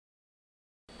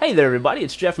Hey there everybody,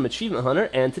 it's Jeff from Achievement Hunter,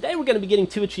 and today we're going to be getting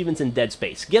 2 achievements in Dead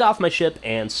Space, Get Off My Ship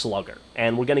and Slugger.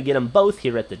 And we're going to get them both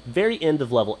here at the very end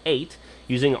of level 8,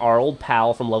 using our old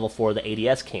pal from level 4, the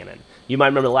ADS cannon. You might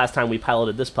remember the last time we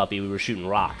piloted this puppy, we were shooting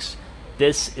rocks.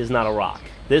 This is not a rock.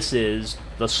 This is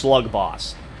the Slug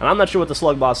Boss. And I'm not sure what the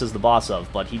Slug Boss is the boss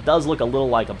of, but he does look a little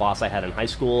like a boss I had in high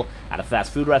school at a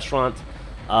fast food restaurant.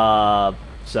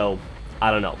 So I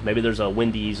don't know. Maybe there's a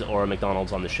Wendy's or a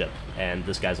McDonald's on the ship, and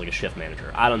this guy's like a shift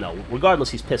manager. I don't know.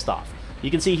 Regardless, he's pissed off. You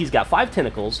can see he's got 5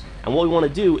 tentacles, and what we want to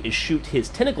do is shoot his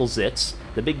tentacle zits,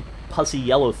 the big pussy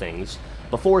yellow things,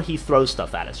 before he throws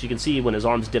stuff at us. You can see when his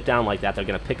arms dip down like that, they're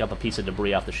going to pick up a piece of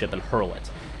debris off the ship and hurl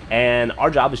it. And our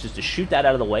job is just to shoot that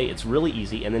out of the way. It's really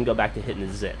easy, and then go back to hitting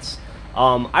his zits.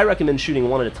 I recommend shooting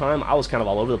one at a time. I was kind of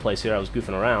all over the place here. I was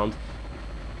goofing around.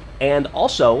 And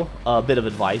also, a bit of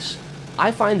advice,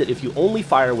 I find that if you only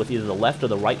fire with either the left or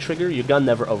the right trigger, your gun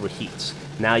never overheats.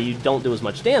 Now, you don't do as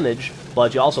much damage,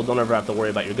 but you also don't ever have to worry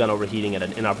about your gun overheating at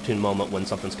an inopportune moment when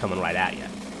something's coming right at you.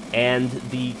 And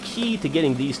the key to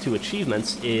getting these 2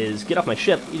 achievements is get off my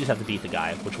ship. You just have to beat the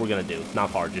guy, which we're going to do. Not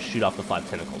hard, just shoot off the 5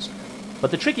 tentacles.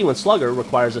 But the tricky one, Slugger,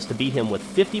 requires us to beat him with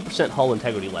 50% hull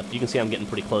integrity left. You can see I'm getting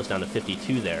pretty close down to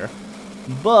 52 there.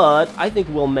 But I think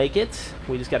we'll make it.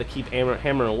 We just got to keep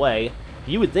hammering away.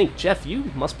 You would think, Jeff, you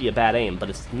must be a bad aim, but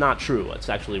it's not true. It's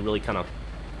actually really kind of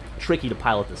tricky to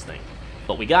pilot this thing.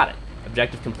 But we got it.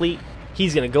 Objective complete.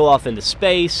 He's going to go off into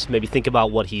space, maybe think about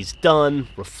what he's done,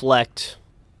 reflect,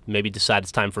 maybe decide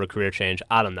it's time for a career change.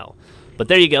 I don't know. But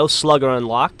there you go, Slugger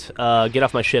unlocked. Get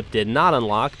Off My Ship did not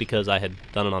unlock because I had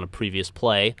done it on a previous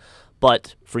play.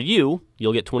 But for you,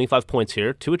 you'll get 25 points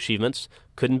here, 2 achievements.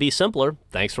 Couldn't be simpler.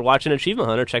 Thanks for watching Achievement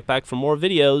Hunter. Check back for more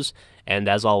videos. And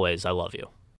as always, I love you.